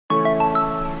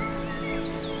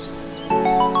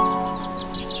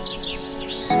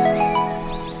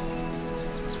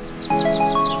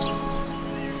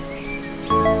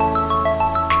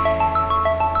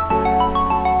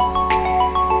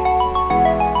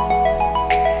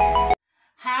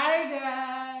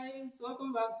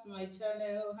back to my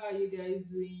channel. How are you guys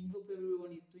doing? Hope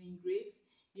everyone is doing great.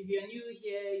 If you're new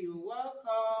here, you're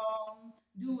welcome.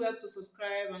 Do well to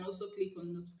subscribe and also click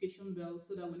on notification bell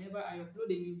so that whenever I upload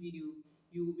a new video,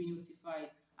 you will be notified.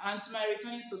 And to my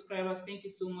returning subscribers, thank you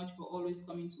so much for always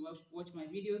coming to watch my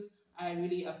videos. I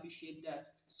really appreciate that.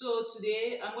 So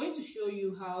today I'm going to show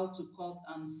you how to cut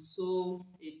and sew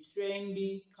a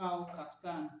trendy cowl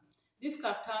kaftan. This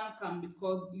kaftan can be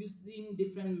cut using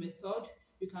different methods.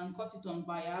 You can cut it on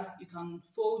bias, you can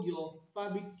fold your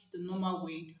fabric the normal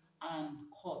way and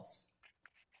cut.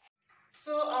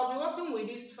 So I'll be working with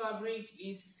this fabric.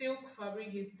 Is silk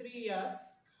fabric, is 3 yards,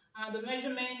 and the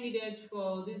measurement needed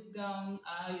for this gown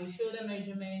are your shoulder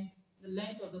measurement, the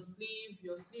length of the sleeve,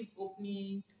 your sleeve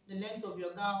opening, the length of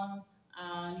your gown,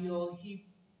 and your hip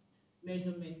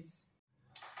measurements.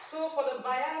 So for the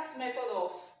bias method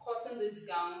of cutting this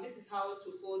gown, this is how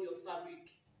to fold your fabric.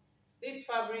 This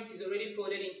fabric is already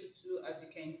folded into 2, as you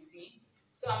can see.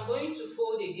 So I'm going to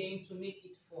fold again to make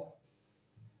it 4.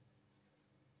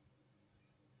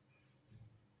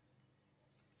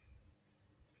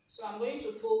 So I'm going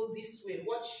to fold this way.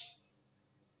 Watch.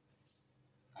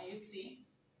 Can you see?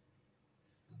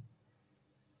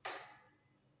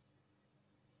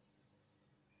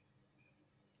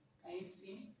 Can you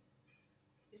see?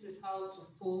 This is how to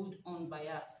fold on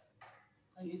bias.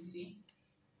 Can you see?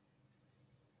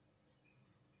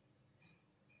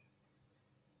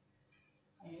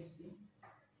 Can you see?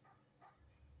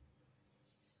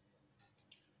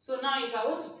 So now if I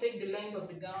want to take the length of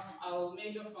the gown, I will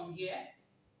measure from here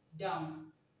down.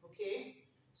 Okay?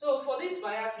 So for this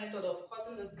bias method of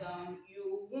cutting this gown,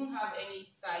 you won't have any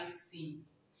side seam.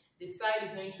 The side is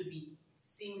going to be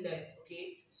seamless.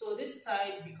 Okay? So this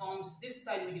side with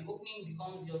the opening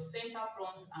becomes your center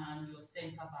front and your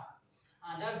center back.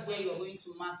 And that's where you're going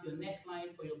to mark your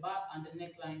neckline for your back and the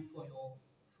neckline for your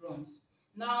front.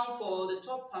 Now for the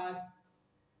top part,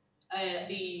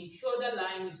 the shoulder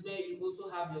line is where you also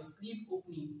have your sleeve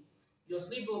opening. Your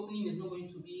sleeve opening is not going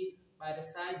to be by the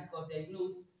side because there is no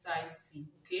side seam.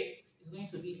 Okay, it's going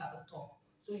to be at the top.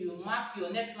 So you mark your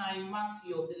neckline, mark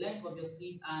the length of your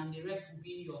sleeve, and the rest will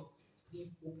be your sleeve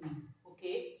opening.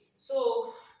 Okay,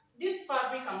 so this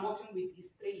fabric I'm working with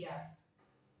is 3 yards.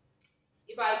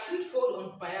 If I should fold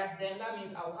on bias, then that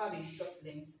means I will have a short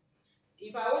length.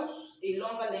 If I want a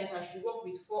longer length, I should work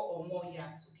with 4 or more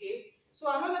yards. Okay. So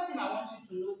another thing I want you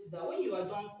to note is that when you are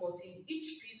done cutting,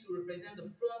 each piece will represent the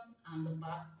front and the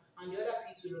back, and the other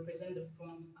piece will represent the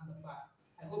front and the back.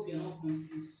 I hope you're not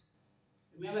confused.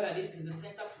 Remember that this is the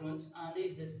center front and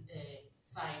this is the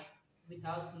side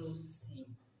without no seam.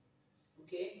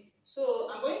 Okay, so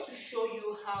I'm going to show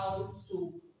you how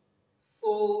to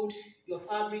fold your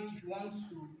fabric if you want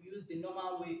to use the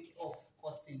normal way of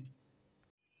cutting.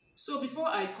 So before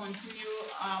I continue,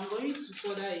 I'm going to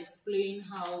further explain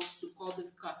how to cut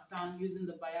this kaftan using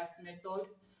the bias method.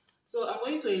 So I'm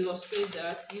going to illustrate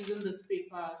that using this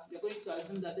paper. We're going to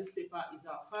assume that this paper is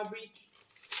our fabric.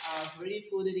 I've already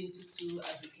folded into 2,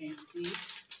 as you can see.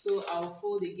 So I'll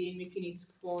fold again, making it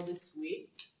 4 this way.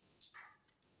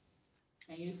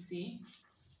 Can you see?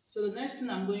 So the next thing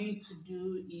I'm going to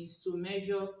do is to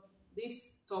measure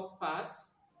this top part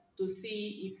to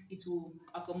see if it will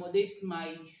accommodate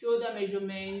my shoulder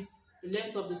measurement, the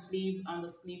length of the sleeve, and the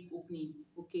sleeve opening.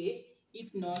 Okay,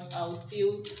 if not, I will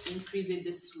still increase it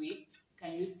this way.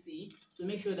 Can you see? To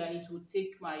make sure that it will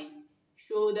take my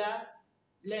shoulder,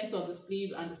 length of the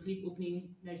sleeve, and the sleeve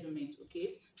opening measurement.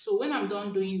 Okay, so when I'm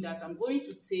done doing that, I'm going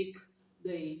to take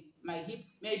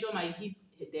measure my hip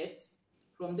depth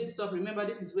from this top. Remember,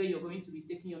 this is where you're going to be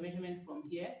taking your measurement from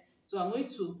here. So I'm going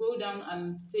to go down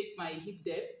and take my hip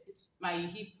depth, my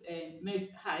hip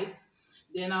height.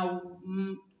 Then I'll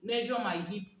measure my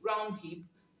round hip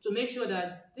to make sure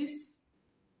that this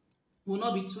will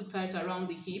not be too tight around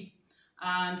the hip.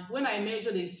 And when I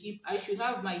measure the hip, I should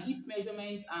have my hip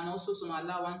measurement and also some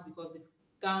allowance because the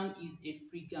gown is a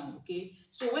free gown. Okay,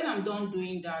 so when I'm done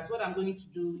doing that, what I'm going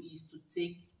to do is to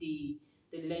take the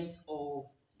length of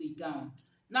the gown.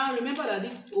 Now remember that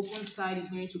this open side is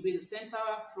going to be the center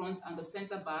front and the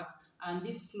center back, and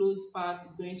this closed part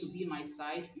is going to be my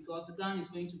side because the gown is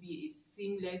going to be a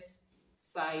seamless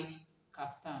side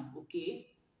kaftan. Okay,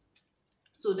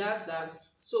 so that's that.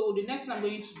 So the next thing I'm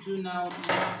going to do now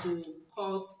is to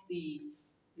cut the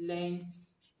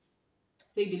length,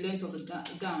 take the length of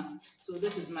the gown. So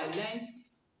this is my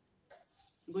length.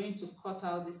 I'm going to cut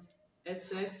out this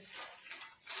excess.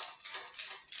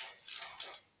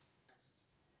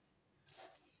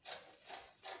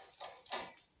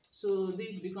 So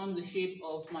this becomes the shape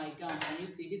of my gown. Can you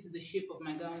see? This is the shape of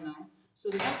my gown now. So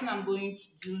the next thing I'm going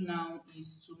to do now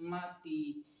is to mark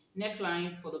the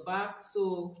neckline for the back.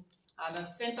 So at the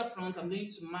center front, I'm going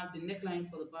to mark the neckline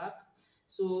for the back.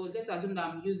 So let's assume that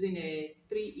I'm using a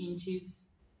 3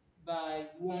 inches by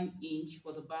 1 inch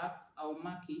for the back. I'll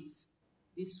mark it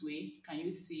this way. Can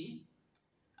you see?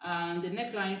 And the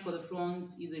neckline for the front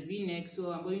is a V-neck,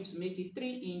 so I'm going to make it 3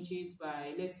 inches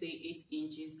by, let's say, 8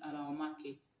 inches, and I'll mark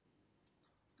it.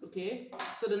 Okay,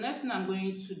 so the next thing I'm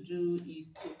going to do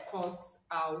is to cut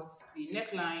out the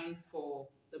neckline for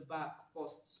the back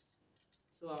first.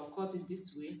 So I'll cut it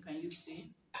this way. Can you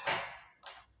see?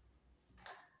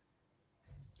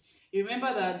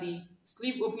 Remember that the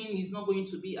sleeve opening is not going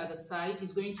to be at the side,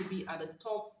 it's going to be at the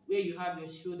top where you have your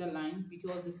shoulder line,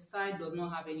 because the side does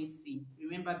not have any seam.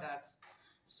 Remember that.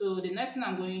 So the next thing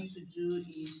I'm going to do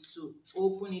is to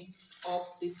open it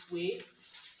up this way.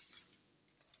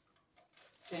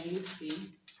 Can you see?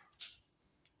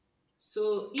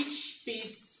 So each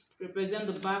piece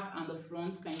represents the back and the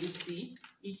front. Can you see?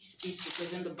 Each piece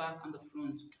represents the back and the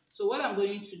front. So what I'm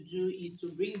going to do is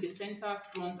to bring the center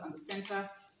front and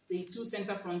the two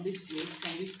center front this way.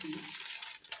 Can you see?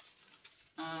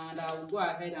 And I will go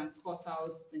ahead and cut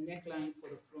out the neckline for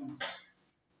the front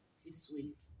this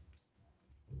way.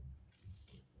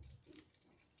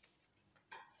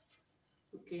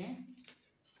 Okay.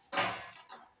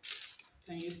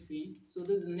 Can you see? So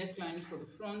this is the neckline for the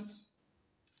front,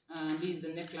 and this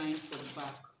is the neckline for the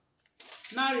back.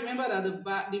 Now remember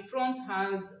that the front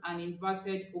has an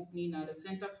inverted opening at the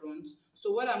center front.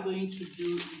 So what I'm going to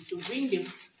do is to bring the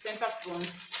center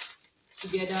front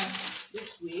together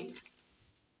this way.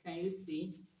 Can you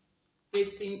see?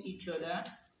 Facing each other.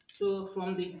 So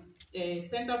from the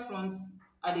center front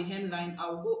at the hemline,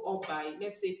 I'll go up by,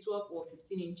 let's say, 12 or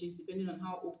 15 inches, depending on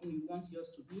how open you want yours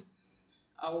to be.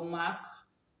 I will mark,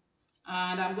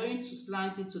 and I'm going to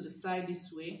slant it to the side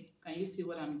this way. Can you see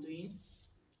what I'm doing?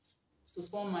 To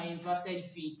form my inverted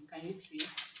V. Can you see?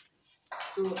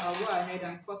 So I'll go ahead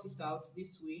and cut it out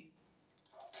this way.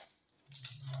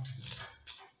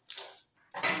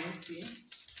 Can you see?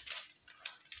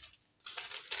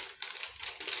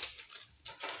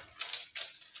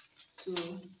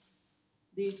 So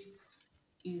this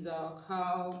is our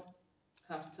cowl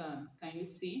kaftan. Can you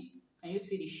see? Can you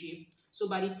see the shape? So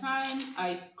by the time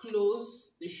I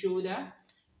close the shoulder,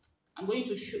 I'm going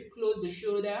to close the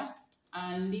shoulder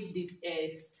and leave this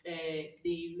as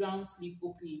the round sleeve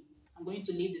opening. I'm going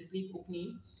to leave the sleeve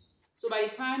opening. So by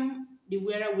the time the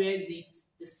wearer wears it,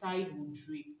 the side will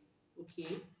drape.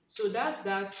 Okay, so that's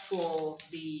that for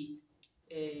the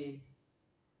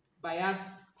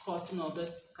bias cutting of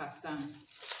this kaftan.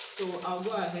 So I'll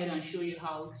go ahead and show you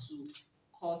how to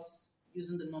cut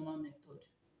using the normal method.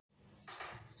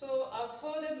 So I've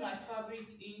folded my fabric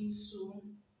into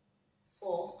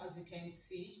 4, as you can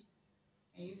see.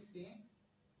 Can you see?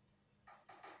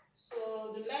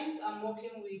 So the length I'm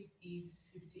working with is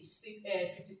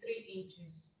 53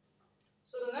 inches.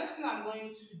 So the next thing I'm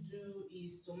going to do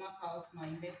is to mark out my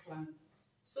neckline.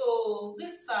 So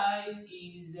this side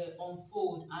is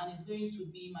unfold, and it's going to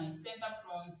be my center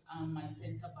front and my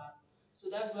center back. So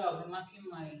that's where I'll be marking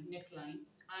my neckline.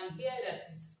 And here that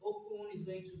is open is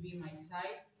going to be my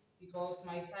side, because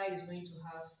my side is going to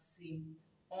have seam,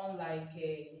 unlike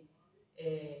a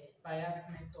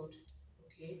bias method.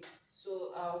 Okay,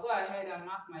 so I'll go ahead and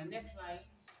mark my neckline.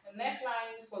 The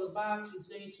neckline for the back is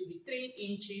going to be 3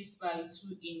 inches by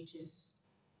 2 inches.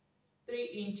 3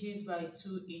 inches by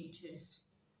 2 inches.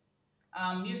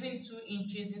 I'm using 2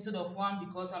 inches instead of 1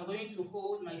 because I'm going to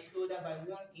hold my shoulder by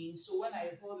 1 inch. So when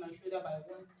I hold my shoulder by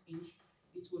 1 inch,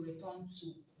 it will return to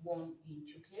 1 inch.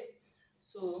 Okay,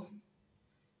 so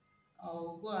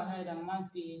I'll go ahead and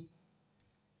mark the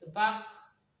back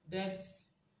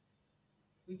depth,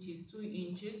 which is 2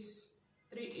 inches.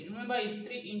 Remember, it's 3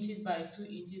 inches by 2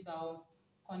 inches. I'll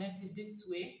connect it this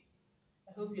way.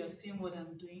 I hope you're seeing what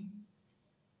I'm doing.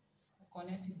 I'll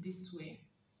connect it this way.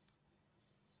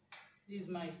 This is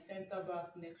my center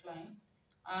back neckline.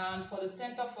 And for the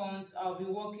center front, I'll be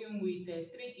working with 3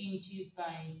 inches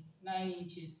by 9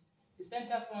 inches. The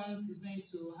center front is going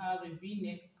to have a V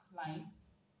neckline.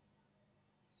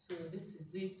 So this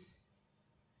is it.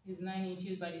 Is 9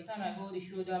 inches. By the time I hold the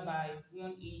shoulder by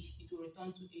 1 inch, it will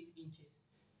return to 8 inches.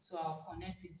 So I'll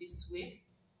connect it this way.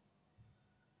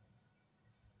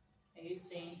 Are you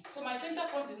seeing? So my center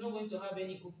front is not going to have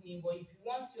any opening, but if you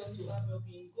want yours to have an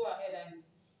opening, go ahead and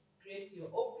create your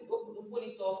open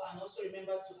it up, and also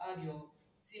remember to add your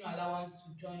seam allowance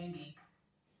to join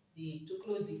to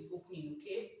close the opening.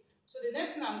 Okay. So the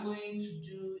next thing I'm going to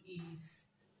do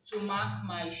is to mark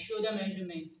my shoulder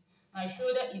measurement. My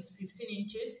shoulder is 15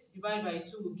 inches, divided by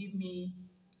 2 will give me,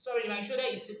 my shoulder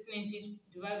is 16 inches,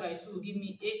 divided by 2 will give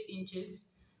me 8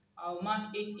 inches. I'll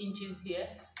mark 8 inches here.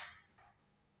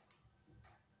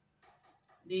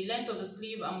 The length of the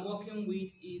sleeve I'm working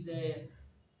with is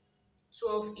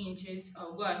 12 inches.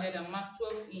 I'll go ahead and mark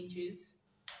 12 inches.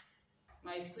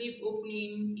 My sleeve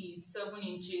opening is 7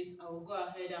 inches. I will go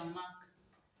ahead and mark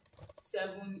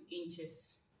 7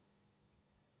 inches.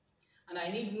 And I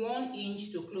need 1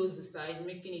 inch to close the side,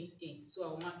 making it 8. So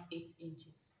I'll mark 8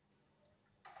 inches.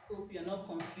 Hope you're not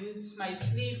confused. My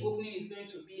sleeve opening is going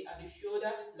to be at the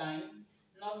shoulder line,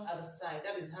 not at the side.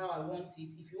 That is how I want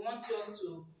it. If you want yours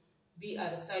to be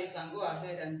at the side, you can go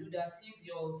ahead and do that, since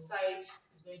your side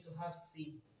is going to have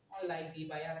seam, unlike the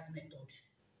bias method.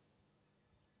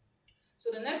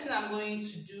 So the next thing I'm going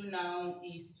to do now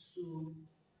is to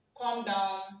come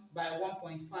down by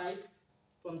 1.5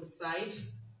 from the side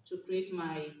to create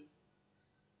my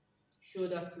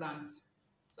shoulder slant.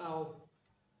 So I'll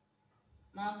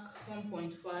mark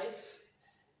 1.5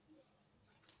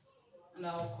 and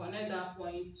I'll connect that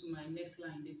point to my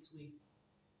neckline this way.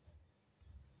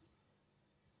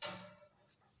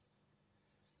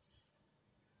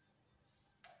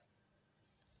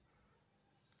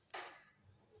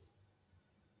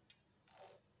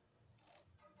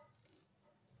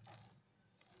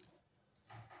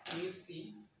 Can you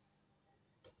see?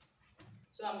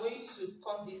 So I'm going to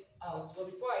cut this out, but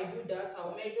before I do that,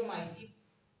 I'll measure my hip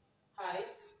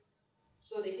height.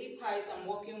 So the hip height I'm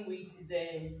working with is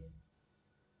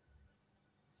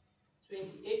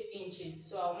 28 inches.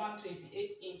 So I'll mark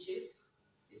 28 inches.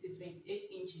 This is 28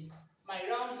 inches. My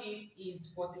round hip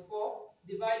is 44.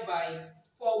 Divide by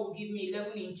 4 will give me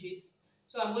 11 inches.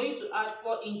 So I'm going to add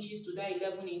 4 inches to that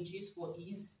 11 inches for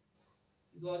ease,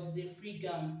 because it's a free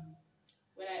gown.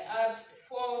 When I add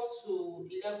 4 to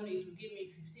 11, it will give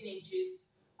me 15 inches.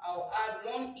 I'll add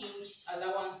 1 inch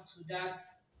allowance to that,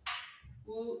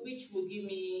 which will give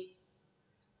me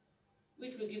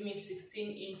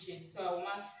 16 inches. So I'll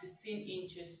mark 16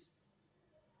 inches.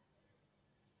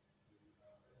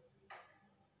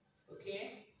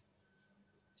 Okay.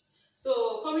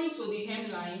 So coming to the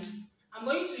hemline, I'm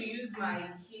going to use my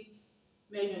hip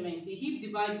measurement. The hip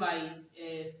divided by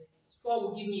 4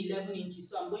 will give me 11 inches.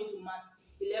 So I'm going to mark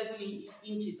 11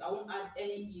 inches. I won't add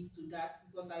any ease to that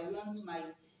because I want my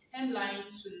hemline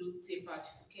to look tapered.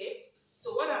 Okay.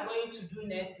 So what I'm going to do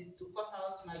next is to cut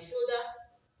out my shoulder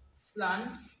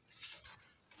slants.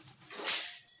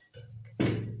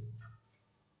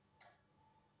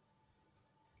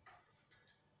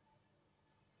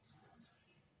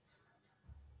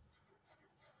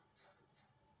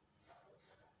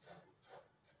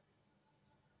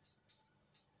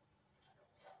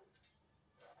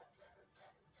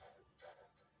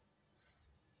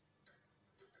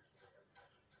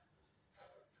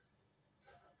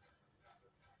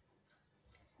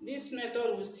 This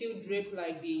method will still drape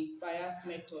like the bias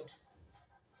method.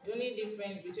 The only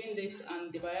difference between this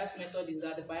and the bias method is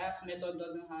that the bias method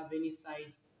doesn't have any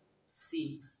side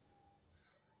seam.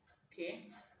 Okay,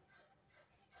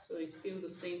 so it's still the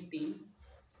same thing,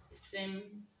 the same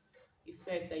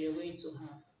effect that you're going to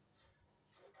have.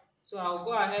 So I'll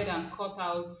go ahead and cut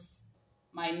out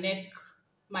my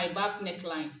back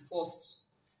neckline first,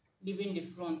 leaving the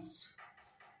front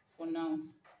for now.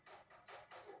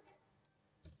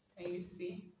 Can you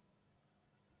see?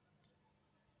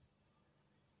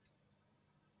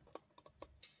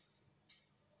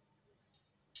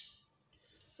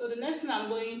 So the next thing I'm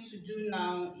going to do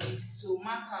now is to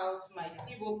mark out my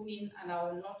sleeve opening, and I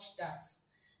will notch that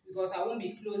because I won't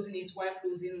be closing it while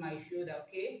closing my shoulder.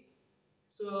 Okay,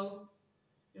 so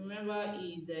remember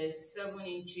is 7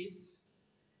 inches.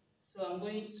 So I'm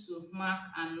going to mark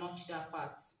and notch that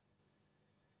part.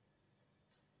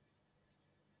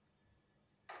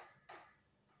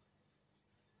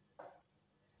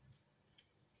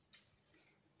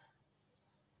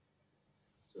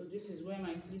 So this is where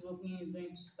my sleeve opening is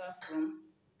going to start from.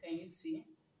 Can you see?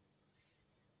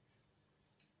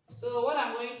 So what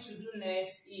I'm going to do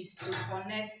next is to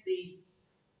connect the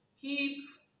hip,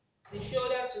 the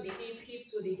shoulder to the hip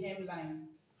to the hemline.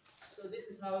 So this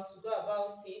is how to go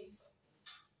about it.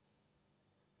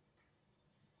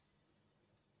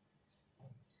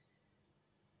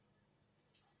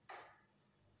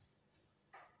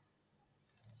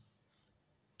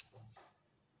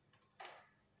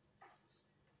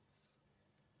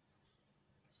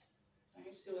 Can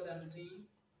you see what I'm doing?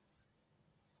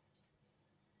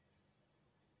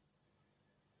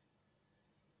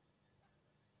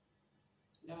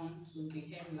 Down to the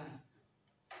hemline.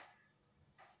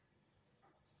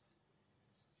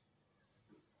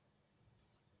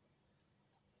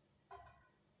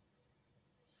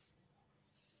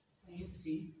 Can you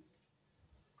see?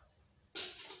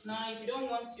 Now, if you don't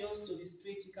want yours to be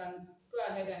straight, you can go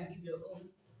ahead and give your own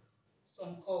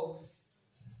some curve.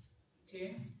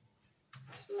 Okay,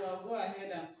 so I'll go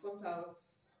ahead and cut out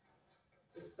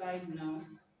the side now.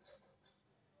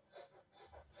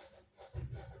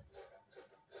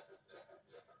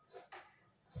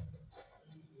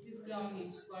 This gown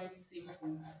is quite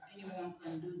simple. Anyone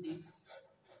can do this.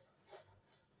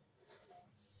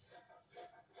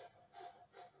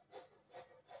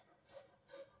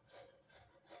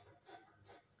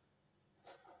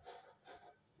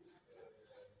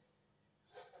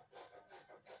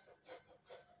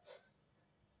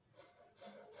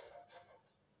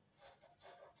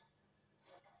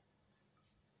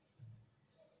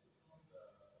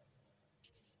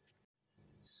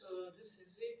 So this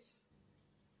is it.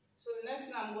 So the next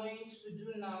thing I'm going to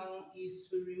do now is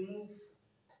to remove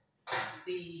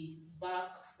the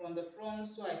back from the front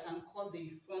so I can cut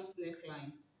the front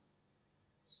neckline.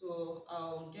 So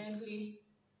I'll gently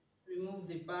remove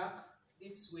the back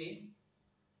this way.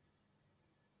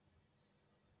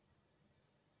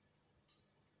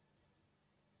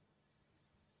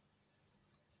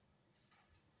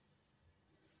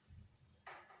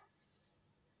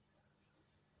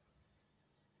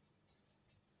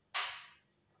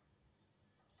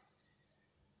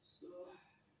 So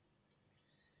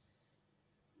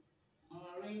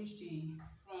I'll arrange the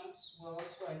front well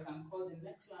so I can cut the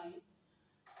neckline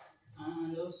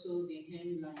and also the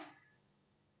hemline.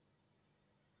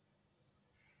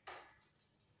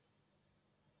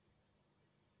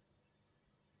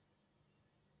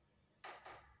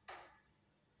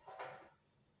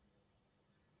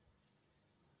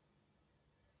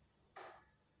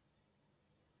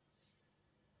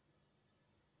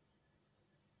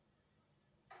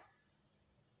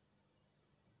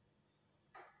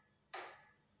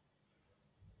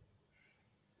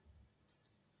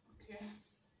 Okay.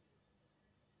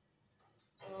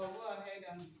 So I'll go ahead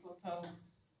and cut out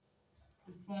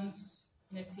the front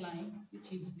neckline,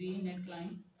 which is V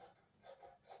neckline.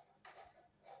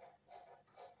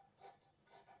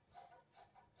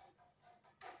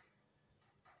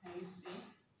 Can you see?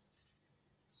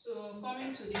 So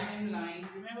coming to the hemline,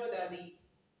 remember that the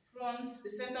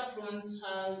center front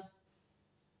has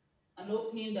an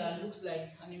opening that looks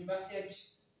like an inverted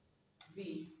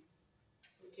V.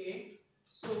 Okay,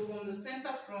 so from the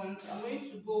center front, I'm going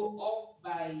to go up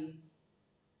by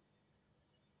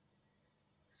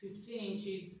 15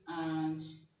 inches and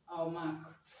I'll mark.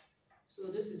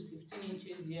 So this is 15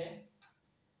 inches here.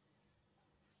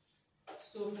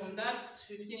 So from that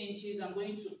 15 inches, I'm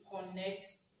going to connect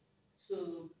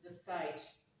to the side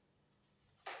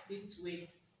this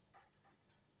way.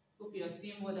 Hope you're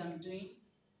seeing what I'm doing.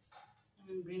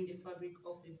 Let me bring the fabric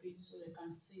up a bit so you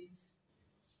can see it.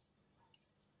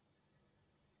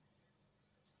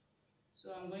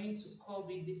 So I'm going to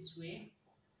curve it this way.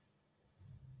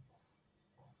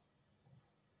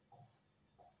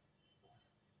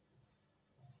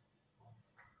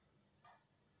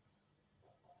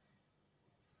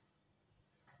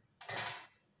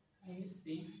 Can you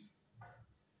see?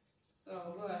 So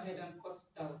I'll go ahead and cut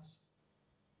it out.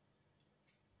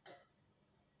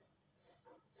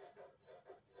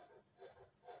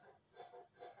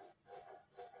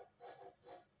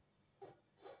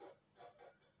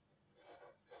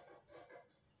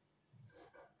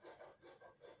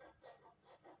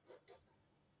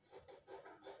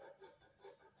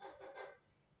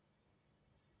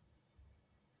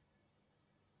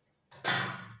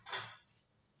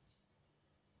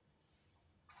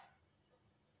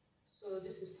 So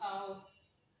this is how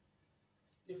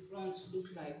the front look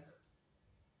like.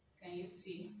 Can you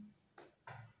see?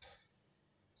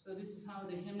 So this is how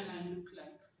the hemline look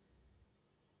like.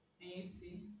 Can you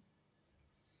see?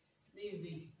 This is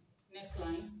the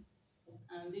neckline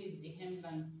and this is the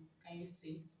hemline. Can you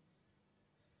see?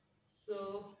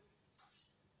 So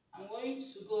I'm going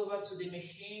to go over to the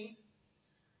machine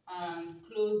and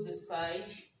close the side,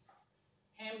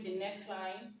 hem the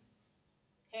neckline,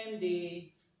 hem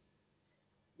the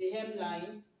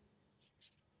hemline.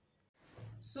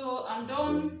 So I'm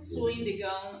done sewing the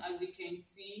gown, as you can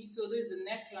see. So this is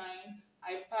the neckline.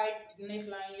 I piped the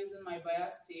neckline using my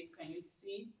bias tape. Can you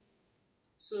see?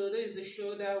 So this is the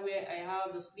shoulder where I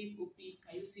have the sleeve opening.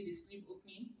 Can you see the sleeve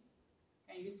opening?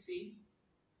 Can you see?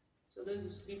 So there's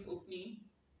the sleeve opening.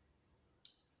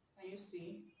 Can you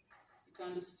see? You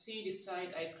can see the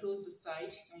side. I close the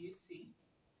side. Can you see?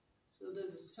 So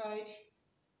there's the side.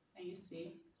 Can you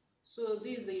see? So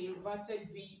this is the inverted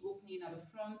V opening at the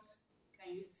front.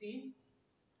 Can you see?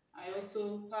 I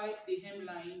also pipe the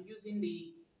hemline using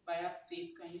the bias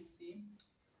tape. Can you see?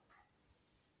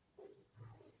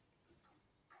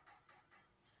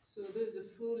 So this is the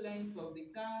full length of the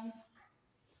gown,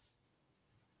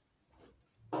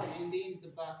 and this is the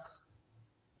back.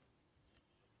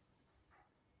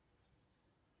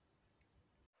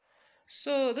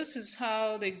 So this is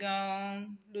how the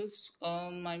gown looks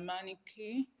on my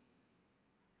mannequin.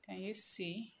 Can you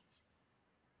see?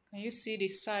 Can you see the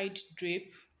side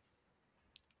drape?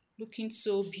 Looking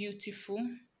so beautiful.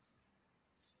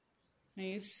 Can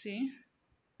you see?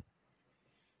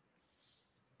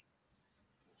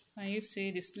 Can you see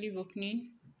the sleeve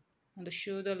opening on the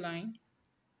shoulder line?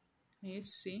 Can you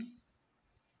see?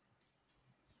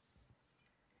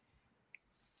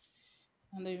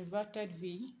 On the inverted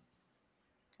V,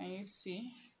 can you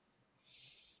see?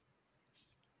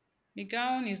 The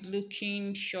gown is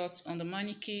looking short on the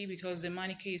mannequin because the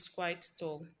mannequin is quite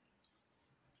tall.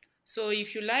 So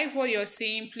if you like what you're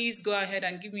seeing, please go ahead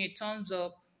and give me a thumbs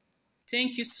up.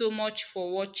 Thank you so much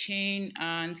for watching,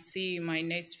 and see you in my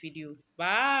next video.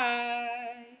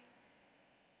 Bye.